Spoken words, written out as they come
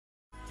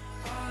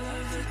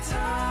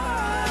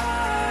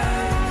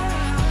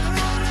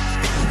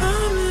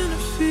I'm in a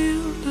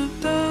field of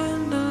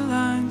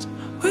dandelions,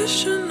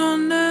 wishing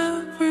on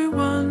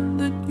everyone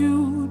that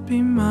you'd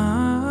be mine,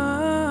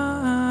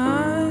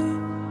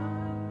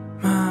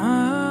 mine.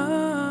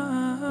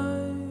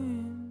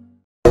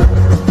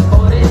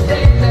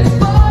 46 and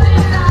 49.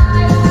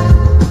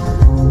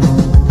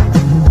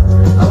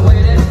 I'm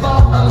waiting for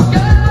a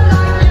girl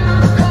like you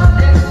to come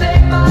and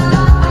save my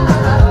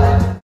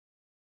life.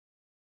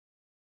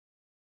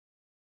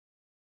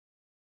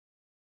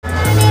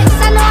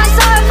 I know I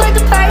saw her put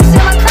the purse in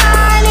my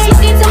car, and you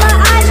see to my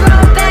eyes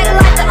roll back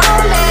like the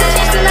old man.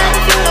 Just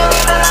another funeral,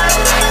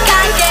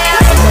 goddamn.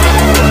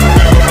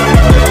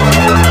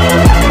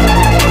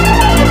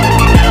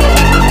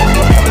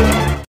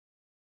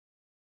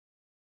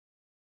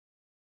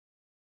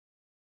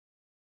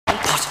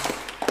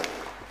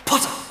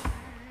 Potter!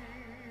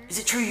 Is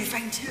it true you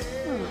fainted?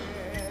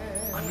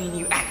 I mean,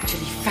 you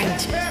actually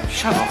fainted.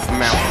 Shut off,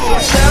 mouthful.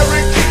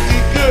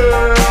 Cherokee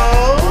girl.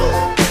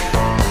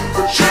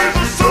 She's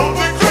a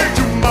super great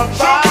to my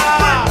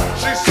vibe.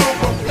 She's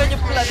super Then you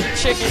bloody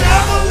chicken.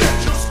 never let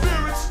your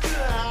spirits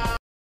down.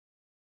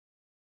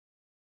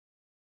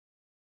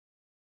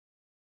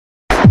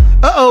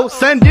 Uh-oh,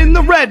 send in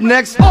the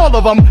rednecks, all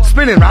of them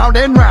spinning round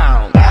and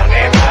round. Round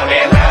and round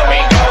and round we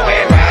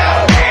going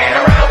round and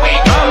around we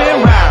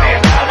going round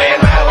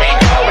and round we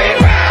going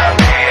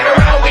round and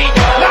around we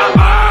going.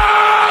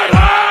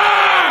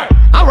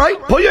 All right,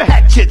 pull your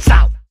hatchets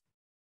out.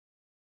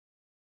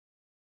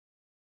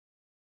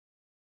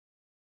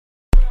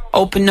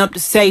 Open up the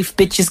safe,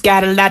 bitches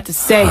got a lot to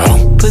say.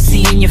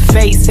 Pussy in your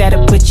face, had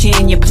to put you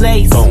in your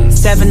place.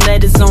 7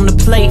 letters on the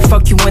plate,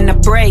 fuck you when I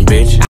break.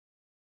 Bitch.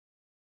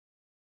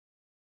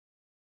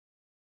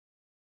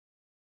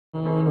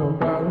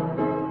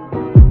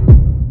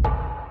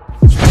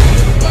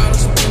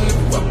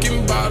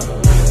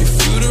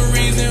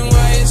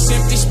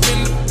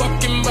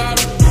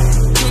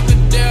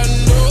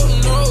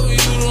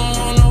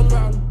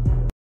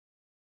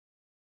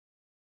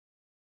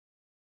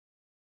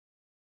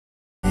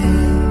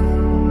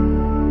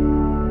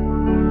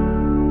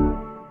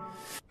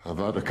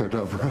 Avada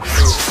Kedavra.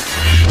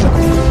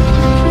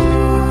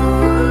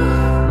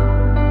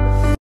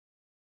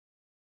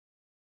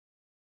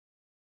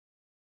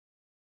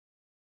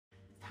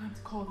 Time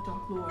to call the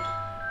Dark Lord.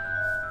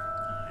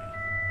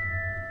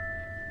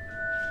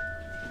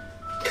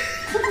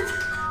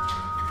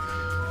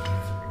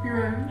 You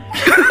ready?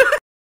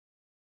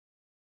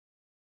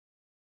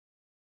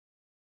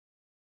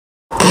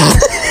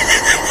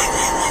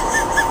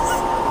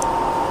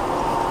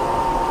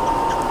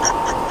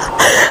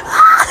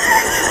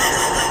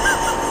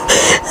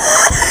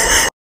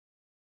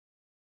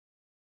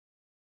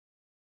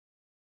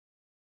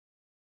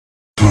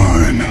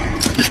 Fine.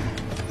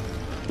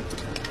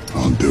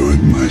 I'll do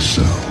it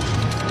myself.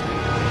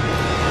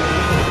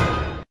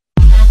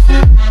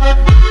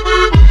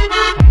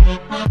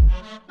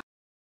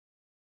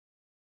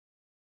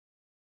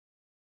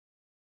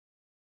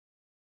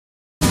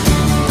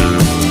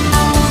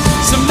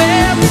 So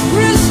Merry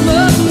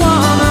Christmas,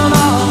 one and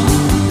all.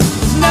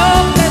 There's no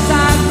place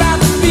I'd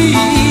rather be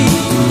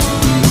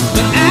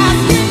than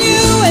asking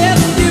you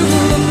if you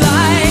would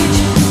like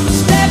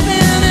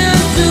stepping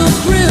into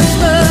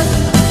Christmas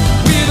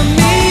with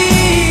me.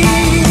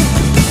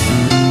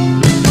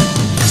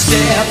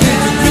 Step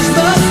into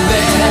Christmas,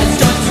 let's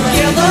join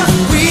together.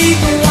 We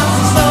can watch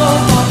the snow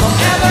fall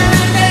forever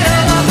and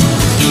ever.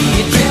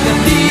 Eat, drink,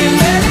 and be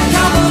merry,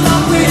 come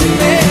along with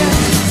me.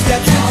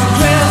 Step into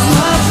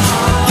Christmas,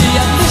 the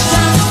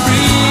ambition's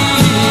free.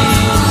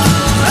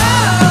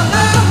 Oh,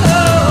 oh,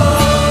 oh.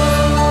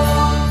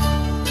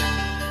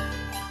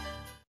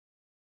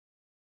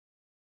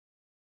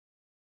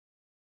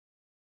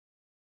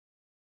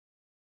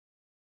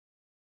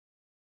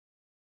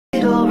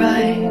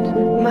 Alright,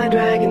 my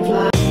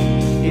dragonfly.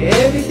 You're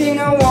everything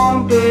I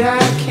want, but I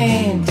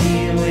can't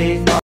deal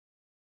with.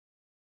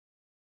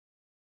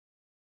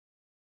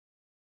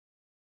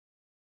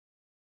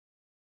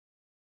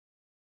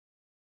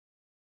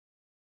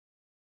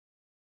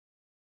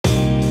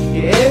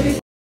 You're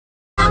everything.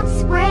 Stop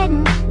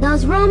spreading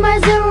those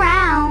rumors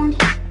around.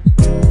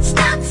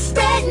 Stop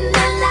spreading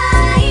the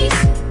lies.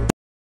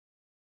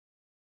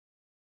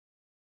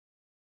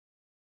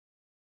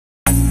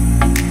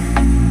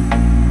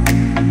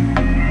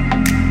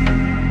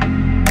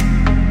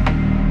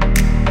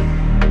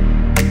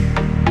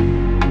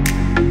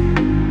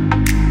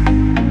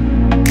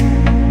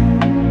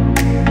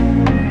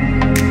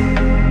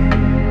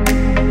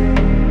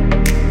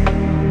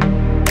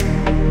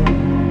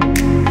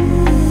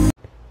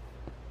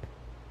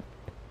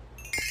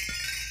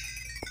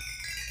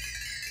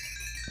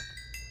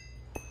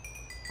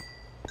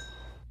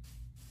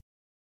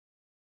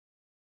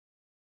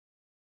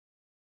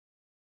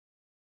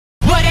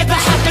 Whatever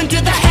happened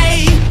to the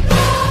hay?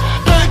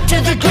 Burnt to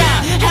the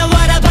ground. And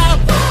what about?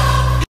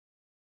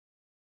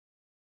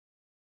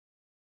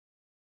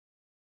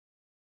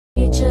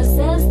 Teacher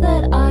says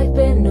that I've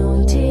been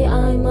naughty,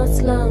 I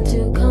must learn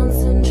to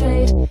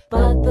concentrate.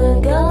 But the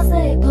girls,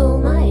 they pull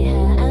my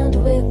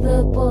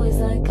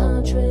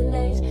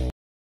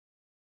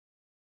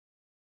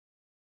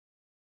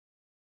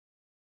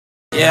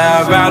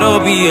Yeah, I'd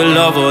rather be a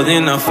lover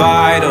than a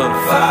fighter.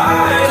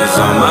 Cause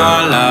all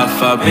my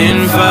life I've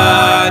been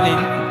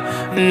fighting,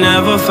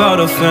 never felt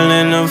a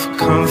feeling of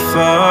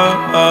comfort.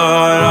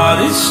 All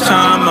this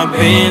time I've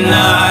been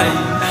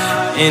hiding,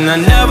 and I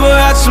never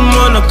had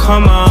someone to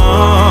come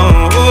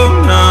on.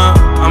 Oh, nah,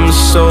 I'm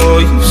so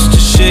used to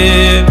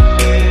shit.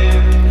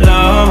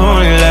 Love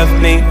only left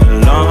me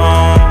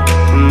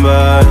alone,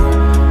 but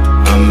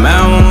I'm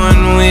at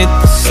one with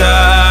the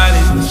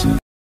silence.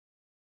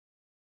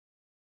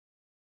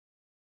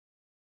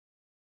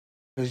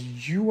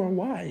 Because you are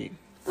white.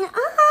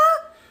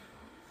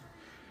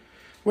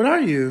 What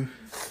are you?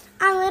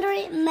 I'm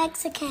literally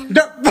Mexican.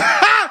 No,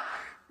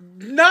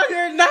 no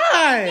you're not.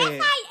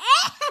 Yes, I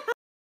am.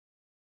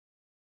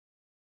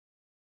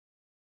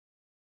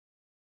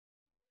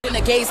 In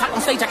the gays, hot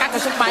on stage, I got to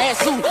shake my ass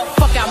soon.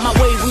 Fuck out my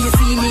way when you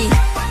see me.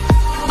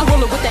 I'm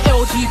rolling with the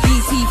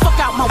LGBT. Fuck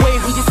out my way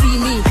when you see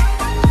me.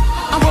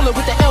 I'm rolling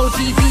with the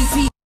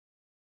LGBT.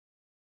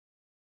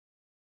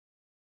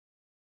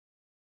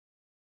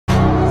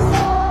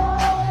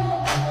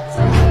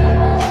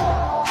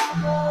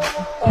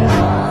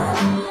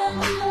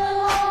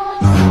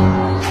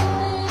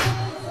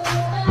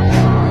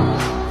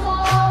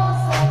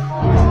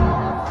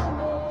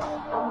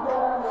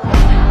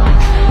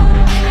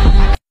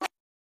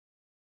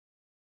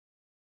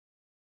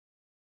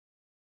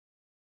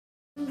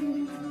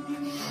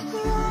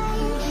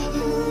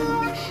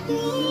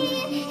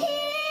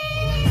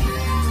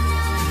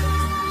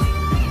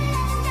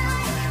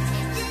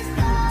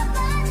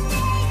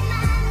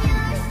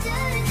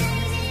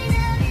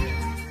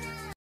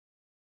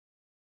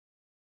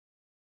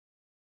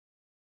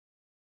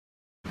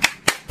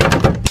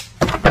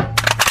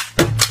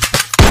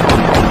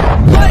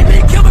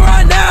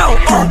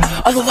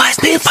 Otherwise,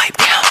 they pipe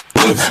down.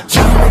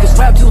 Niggas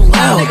rap too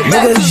loud.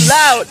 Niggas,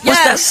 loud. Yes.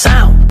 What's that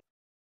sound?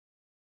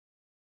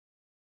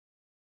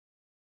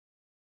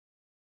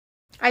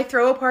 I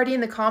throw a party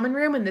in the common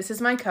room and this is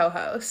my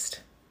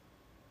co-host.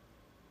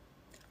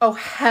 Oh,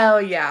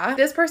 hell yeah.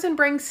 This person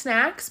brings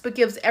snacks but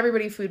gives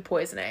everybody food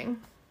poisoning.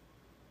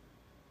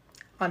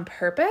 On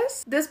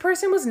purpose? This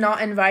person was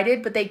not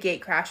invited but they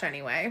gate crash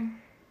anyway.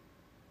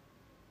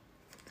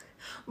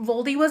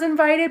 Voldy was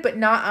invited but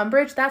not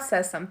Umbridge. That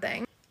says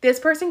something. This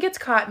person gets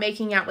caught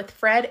making out with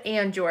Fred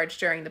and George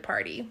during the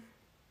party.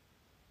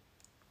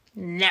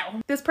 No.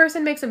 This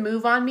person makes a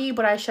move on me,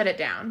 but I shut it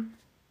down.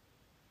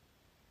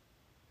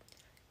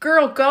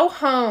 Girl, go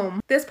home.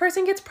 This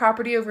person gets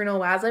property of Renal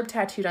Waslib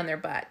tattooed on their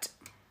butt.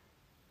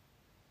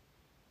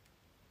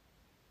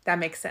 That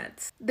makes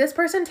sense. This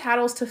person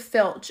tattles to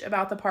Filch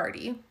about the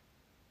party.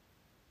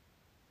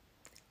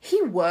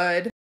 He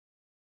would.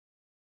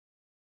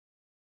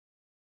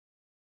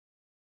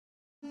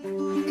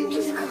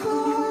 Just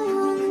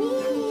call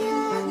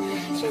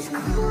me, just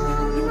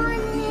call my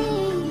name.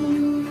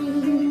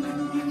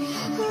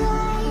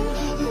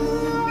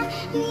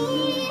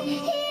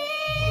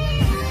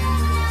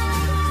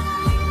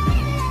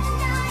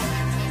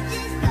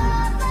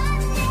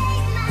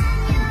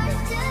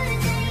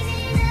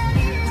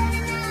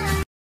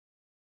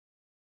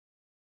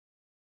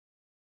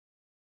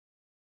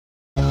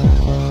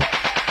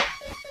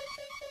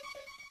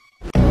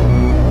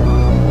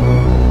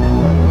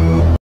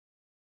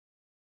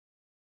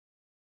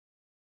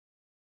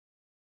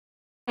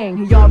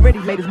 He already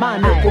made his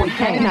mind up before he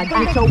came. Now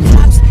get your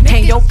pops,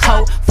 hang your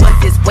coat for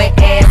this wet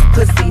ass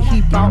pussy.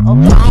 He bought a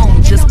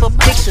phone just for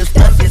pictures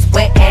of this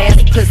wet ass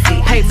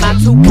pussy. Pay my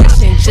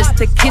tuition just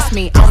to kiss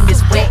me on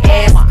this wet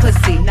ass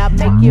pussy. Now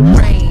make it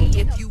rain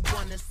if you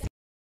wanna see.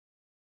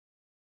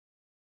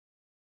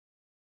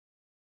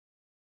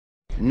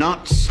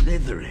 Not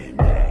Slytherin,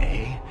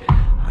 eh?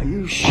 Are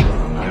you sure?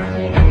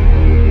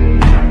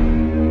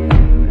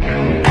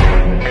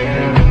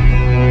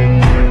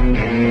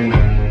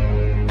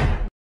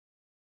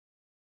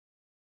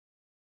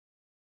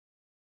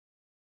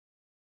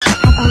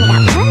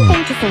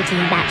 To say to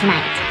you about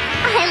tonight.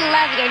 I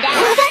love your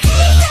dad.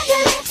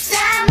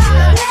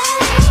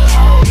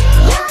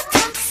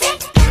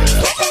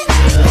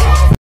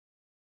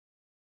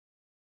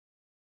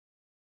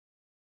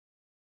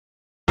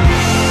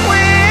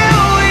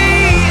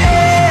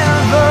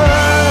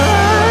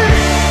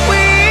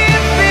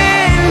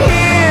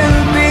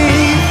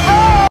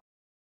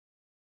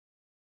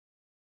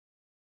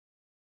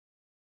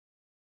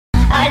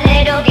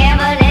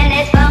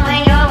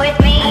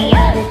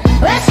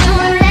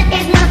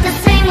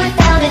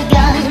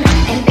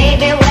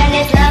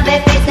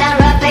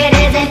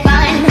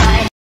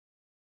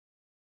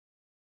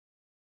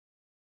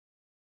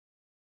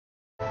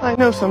 I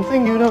know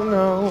something you don't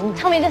know.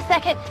 Tell me this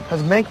second.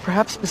 Has Meg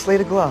perhaps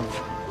mislaid a glove?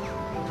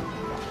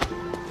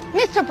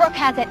 Mr. Brooke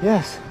has it.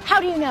 Yes. How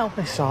do you know?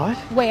 I saw it.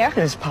 Where? In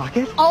his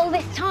pocket. All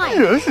this time.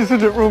 Yes,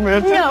 isn't it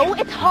romantic? No,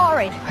 it's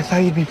horrid. I thought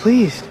you'd be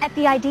pleased. At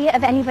the idea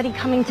of anybody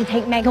coming to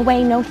take Meg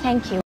away, no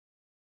thank you.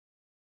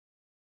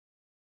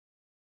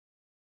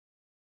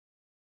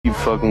 You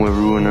fucking with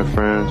Rue and her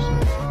friends,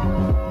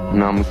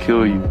 and I'ma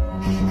kill you.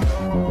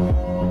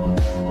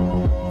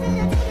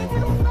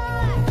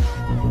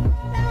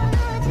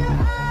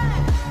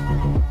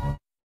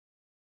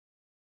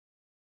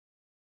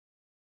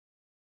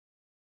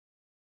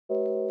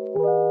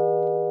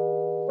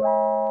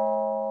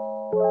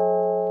 you.